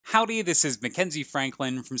Howdy, this is Mackenzie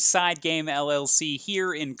Franklin from SideGame LLC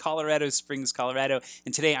here in Colorado Springs, Colorado,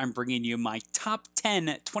 and today I'm bringing you my top 10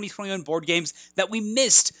 2021 board games that we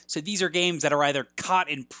missed. So these are games that are either caught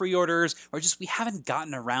in pre-orders or just we haven't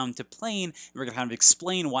gotten around to playing, and we're going to kind of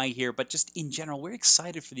explain why here, but just in general, we're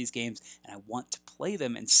excited for these games, and I want to play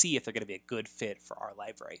them and see if they're going to be a good fit for our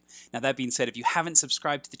library. Now that being said, if you haven't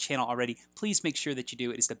subscribed to the channel already, please make sure that you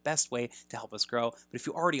do. It is the best way to help us grow, but if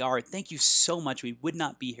you already are, thank you so much. We would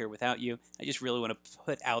not be here without you. I just really want to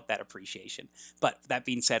put out that appreciation. But that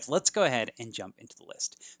being said, let's go ahead and jump into the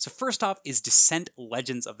list. So first off is Descent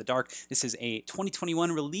Legends of the Dark. This is a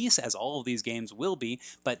 2021 release, as all of these games will be,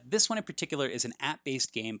 but this one in particular is an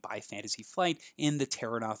app-based game by Fantasy Flight in the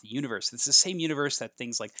Terranoth universe. It's the same universe that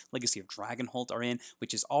things like Legacy of Dragonholt are in,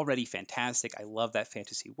 which is already fantastic. I love that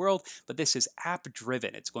fantasy world, but this is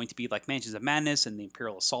app-driven. It's going to be like Mansions of Madness and the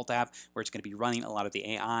Imperial Assault app, where it's going to be running a lot of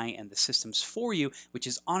the AI and the systems for you, which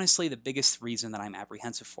is honestly the biggest reason that I'm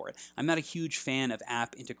apprehensive for it. I'm not a huge fan of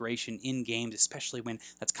app integration in games, especially when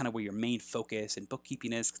that's kind of where your main focus and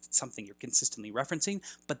bookkeeping is, because it's something you're consistently referencing,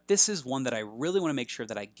 but this is one that I really want to make sure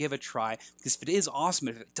that I give a try, because if it is awesome,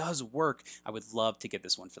 if it does work, I would love to get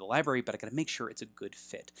this one for the library, but I gotta make sure it's a good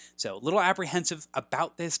fit. So a little apprehensive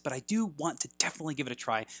about this, but I do want to definitely give it a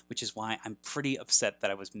try, which is why I'm pretty upset that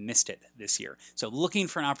I missed it this year. So looking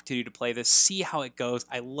for an opportunity to play this, see how it goes.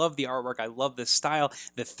 I love the artwork, I love the style,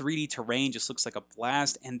 the 3D terrain just looks like a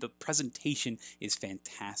blast, and the presentation is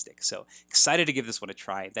fantastic. So excited to give this one a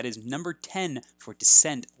try. That is number 10 for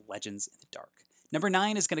Descent Legends in the Dark. Number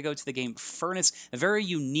 9 is going to go to the game Furnace, a very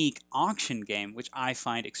unique auction game, which I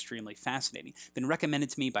find extremely fascinating. Been recommended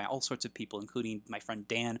to me by all sorts of people, including my friend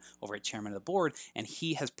Dan over at Chairman of the Board, and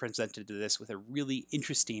he has presented this with a really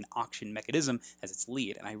interesting auction mechanism as its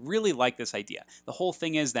lead, and I really like this idea. The whole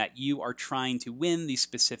thing is that you are trying to win these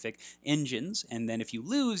specific engines, and then if you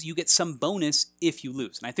lose, you get some bonus if you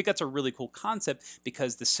lose. And I think that's a really cool concept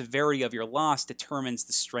because the severity of your loss determines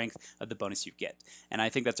the strength of the bonus you get. And I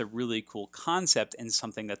think that's a really cool concept and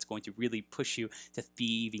something that's going to really push you to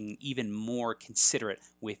be even more considerate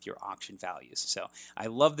with your auction values. So I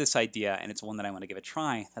love this idea, and it's one that I want to give a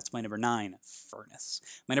try. That's my number 9, Furnace.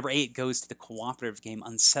 My number 8 goes to the cooperative game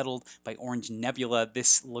Unsettled by Orange Nebula.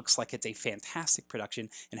 This looks like it's a fantastic production,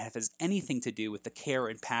 and if it has anything to do with the care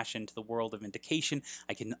and passion to the world of Vindication,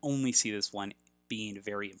 I can only see this one being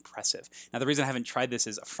very impressive. Now, the reason I haven't tried this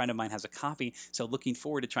is a friend of mine has a copy, so looking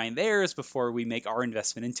forward to trying theirs before we make our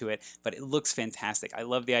investment into it, but it looks fantastic. I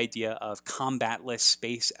love the idea of combatless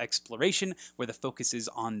space exploration, where the focus is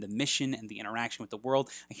on the mission and the interaction with the world.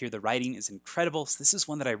 I hear the writing is incredible, so this is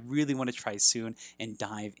one that I really want to try soon and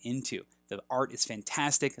dive into. The art is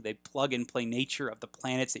fantastic. The plug-and-play nature of the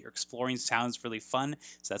planets that you're exploring sounds really fun,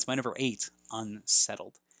 so that's my number 8,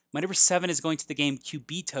 Unsettled. My number 7 is going to the game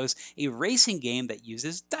Cubitos, a racing game that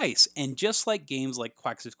uses dice. And just like games like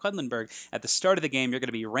Quacks of Quedlinburg, at the start of the game, you're going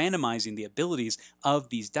to be randomizing the abilities of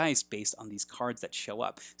these dice based on these cards that show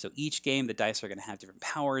up. So each game, the dice are going to have different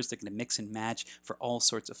powers. They're going to mix and match for all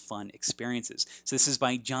sorts of fun experiences. So this is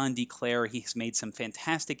by John D. Clare. He's made some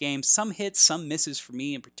fantastic games, some hits, some misses for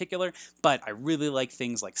me in particular, but I really like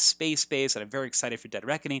things like Space Base, and I'm very excited for Dead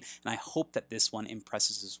Reckoning, and I hope that this one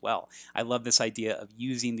impresses as well. I love this idea of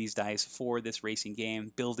using these dice for this racing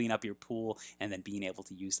game, building up your pool, and then being able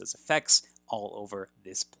to use those effects all over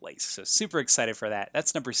this place. So super excited for that.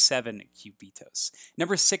 That's number 7, Cubitos.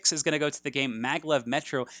 Number 6 is going to go to the game Maglev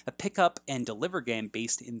Metro, a pick up and deliver game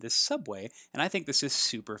based in the subway, and I think this is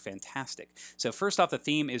super fantastic. So first off, the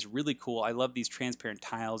theme is really cool. I love these transparent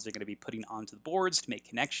tiles they're going to be putting onto the boards to make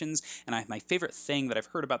connections, and my favorite thing that I've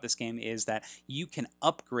heard about this game is that you can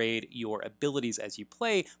upgrade your abilities as you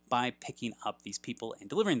play by picking up these people and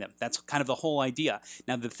delivering them. That's kind of the whole idea.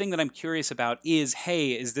 Now, the thing that I'm curious about is,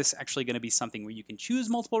 hey, is this actually going to be something where you can choose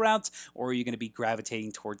multiple routes, or are you going to be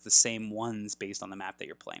gravitating towards the same ones based on the map that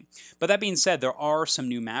you're playing? But that being said, there are some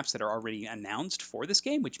new maps that are already announced for this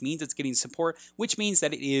game, which means it's getting support, which means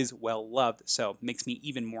that it is well loved. So makes me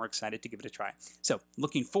even more excited to give it a try. So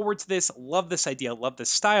looking forward to this, love this idea, love this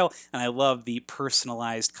style, and I love the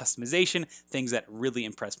personalized customization, things that really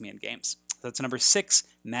impress me in games. So that's number 6,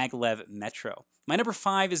 Maglev Metro. My number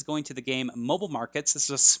 5 is going to the game Mobile Markets. This is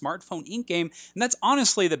a smartphone ink game, and that's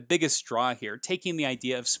honestly the biggest draw here, taking the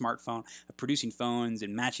idea of smartphone, of producing phones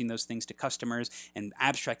and matching those things to customers and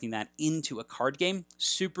abstracting that into a card game.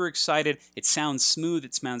 Super excited. It sounds smooth,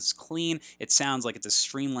 it sounds clean, it sounds like it's as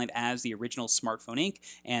streamlined as the original smartphone ink,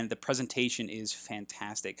 and the presentation is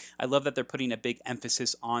fantastic. I love that they're putting a big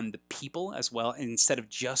emphasis on the people as well instead of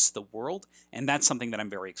just the world, and that's something that I'm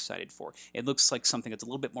very excited for. It looks like something that's a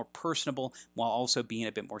little bit more personable while also being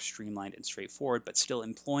a bit more streamlined and straightforward, but still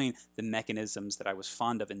employing the mechanisms that I was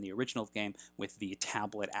fond of in the original game with the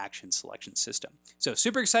tablet action selection system. So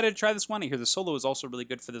super excited to try this one. I hear the solo is also really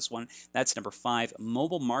good for this one. That's number 5,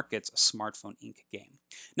 Mobile Markets, a Smartphone Inc. game.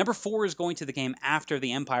 Number 4 is going to the game After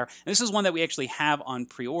the Empire. And this is one that we actually have on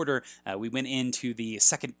pre-order. We went into the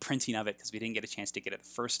second printing of it because we didn't get a chance to get it the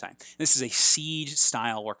first time. This is a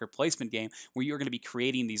siege-style worker placement game where you're going to be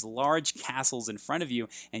creating these large castles in front of you,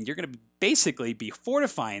 and you're going to basically be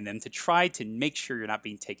fortifying them to try to make sure you're not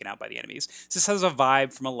being taken out by the enemies. So this has a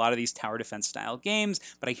vibe from a lot of these tower defense style games,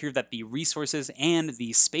 but I hear that the resources and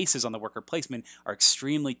the spaces on the worker placement are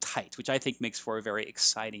extremely tight, which I think makes for a very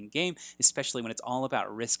exciting game, especially when it's all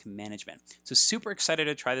about risk management. So super excited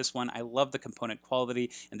to try this one. I love the component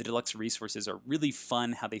quality, and the deluxe resources are really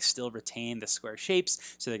fun how they still retain the square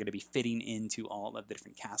shapes, so they're going to be fitting into all of the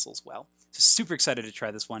different castles well. So super excited to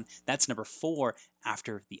try this one. That's number 4,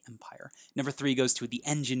 After the Empire. Number 3 goes to the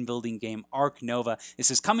engine building game Ark Nova.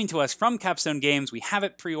 This is coming to us from Capstone Games. We have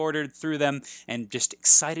it pre-ordered through them and just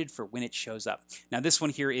excited for when it shows up. Now this one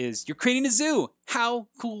here is, you're creating a zoo. How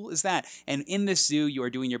cool is that? And in this zoo, you are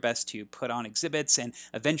doing your best to put on exhibits and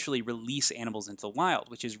eventually release animals into the wild,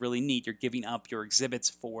 which is really neat. You're giving up your exhibits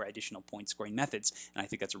for additional point scoring methods, and I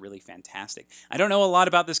think that's really fantastic. I don't know a lot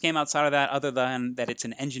about this game outside of that, other than that it's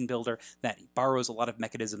an engine builder that borrows a lot of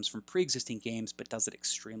mechanisms from pre-existing games, but does it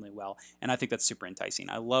extremely well, and I think that's super enticing.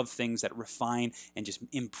 I love things that refine and just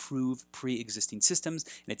improve pre-existing systems,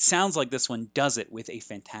 and it sounds like this one does it with a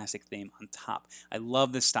fantastic theme on top. I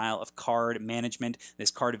love this style of card management,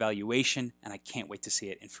 this card evaluation, and I can't wait to see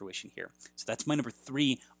it in fruition here. So that's my number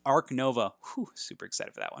 3, Ark Nova. Whew, super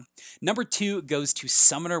excited for that one. Number 2 goes to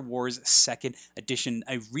Summoner Wars 2nd Edition,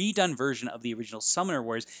 a redone version of the original Summoner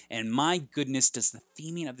Wars, and my goodness, does the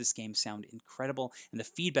theming of this game sound incredible, and the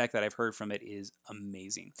feedback that I've heard from it is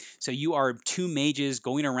amazing. So you are 2 mages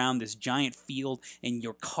going around this giant field, and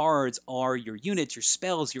your cards are your units, your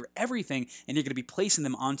spells, your everything, and you're going to be placing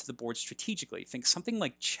them onto the board strategically. Think something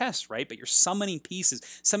like chess, right? But you're summoning pieces,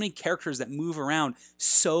 summoning characters that move around.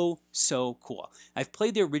 So cool. I've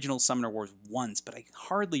played the original Summoner Wars once, but I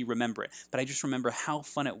hardly remember it. But I just remember how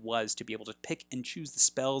fun it was to be able to pick and choose the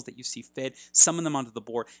spells that you see fit, summon them onto the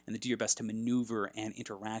board, and then do your best to maneuver and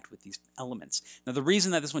interact with these elements. Now, the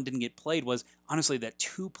reason that this one didn't get played was, honestly, that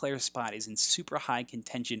 2-player spot is in super high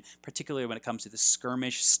contention, particularly when it comes to the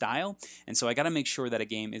skirmish style. And so I got to make sure that a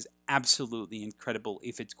game is absolutely incredible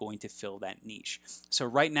if it's going to fill that niche. So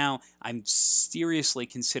right now, I'm seriously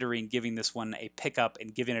considering giving this one a pickup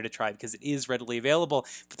and giving it a try because it is readily available,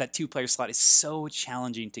 but that 2-player slot is so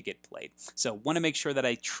challenging to get played. So want to make sure that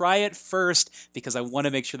I try it first because I want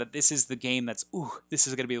to make sure that this is the game that's, this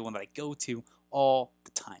is going to be the one that I go to all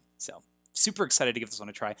the time. So super excited to give this one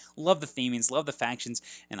a try. Love the themings, love the factions,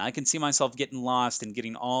 and I can see myself getting lost and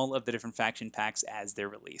getting all of the different faction packs as they're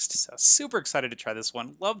released. So super excited to try this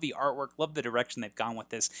one. Love the artwork, love the direction they've gone with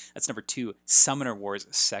this. That's number 2, Summoner Wars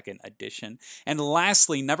 2nd Edition. And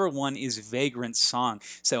lastly, number 1 is Vagrant Song.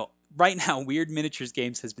 So right now, Weird Miniatures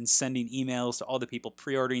Games has been sending emails to all the people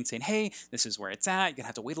pre-ordering saying, hey, this is where it's at. You're going to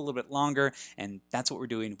have to wait a little bit longer. And that's what we're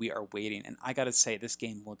doing. We are waiting. And I got to say, this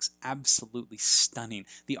game looks absolutely stunning.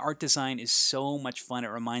 The art design is so much fun.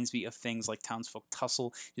 It reminds me of things like Townsfolk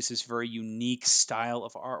Tussle, just this very unique style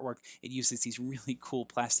of artwork. It uses these really cool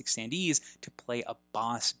plastic standees to play a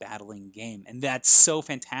boss battling game. And that's so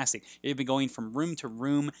fantastic. You've been going from room to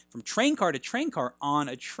room, from train car to train car on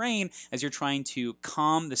a train as you're trying to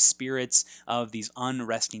calm the spirits of these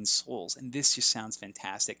unresting souls, and this just sounds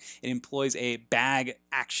fantastic. It employs a bag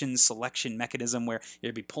action selection mechanism where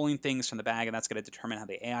you'll be pulling things from the bag, and that's going to determine how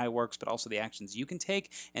the AI works, but also the actions you can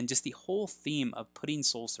take, and just the whole theme of putting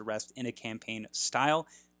souls to rest in a campaign style.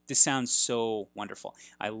 This sounds so wonderful.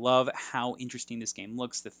 I love how interesting this game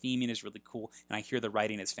looks. The theming is really cool, and I hear the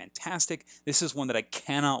writing is fantastic. This is one that I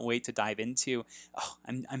cannot wait to dive into. Oh,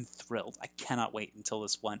 I'm thrilled. I cannot wait until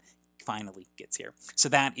this one finally gets here. So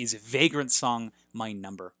that is Vagrant Song, my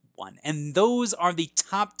number 1. And those are the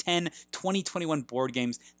top 10 2021 board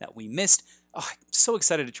games that we missed. Oh, I'm so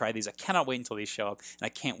excited to try these. I cannot wait until these show up, and I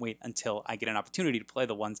can't wait until I get an opportunity to play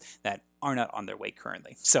the ones that are not on their way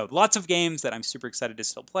currently. So lots of games that I'm super excited to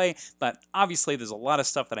still play, but obviously there's a lot of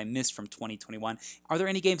stuff that I missed from 2021. Are there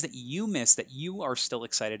any games that you missed that you are still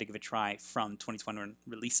excited to give a try from 2021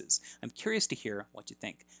 releases? I'm curious to hear what you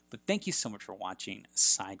think. But thank you so much for watching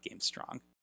SideGame Strong.